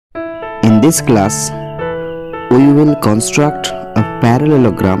In this class, we will construct a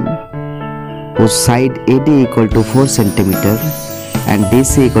parallelogram whose side AD equal to 4 cm and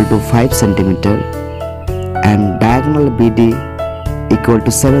DC equal to 5 cm and diagonal BD equal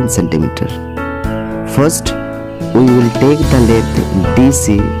to 7 cm. First, we will take the length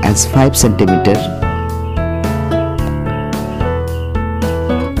DC as 5 cm.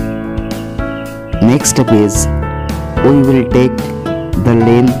 Next step is we will take the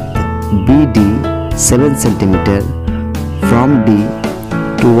length BD 7 cm from D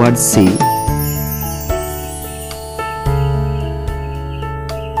towards C.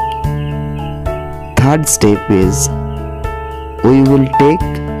 Third step is we will take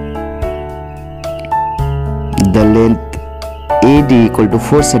the length AD equal to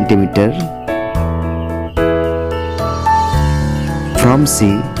 4 cm from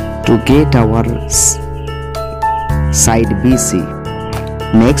C to get our side BC.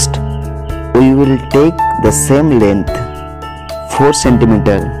 Next, we will take the same length 4 cm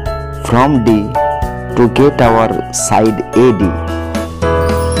from D to get our side AD.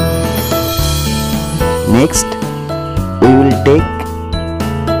 Next, we will take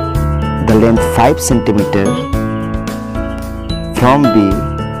the length 5 cm from B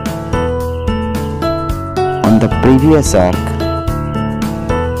on the previous arc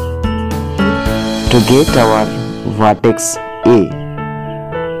to get our vertex A.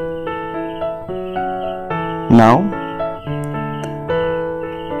 Now,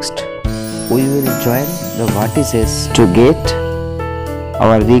 next we will join the vertices to get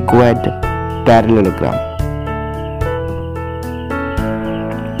our required parallelogram.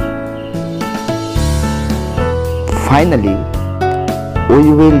 Finally, we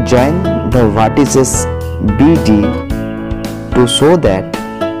will join the vertices BD to show that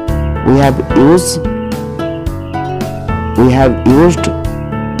we have used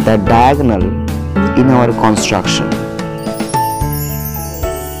the diagonal in our construction.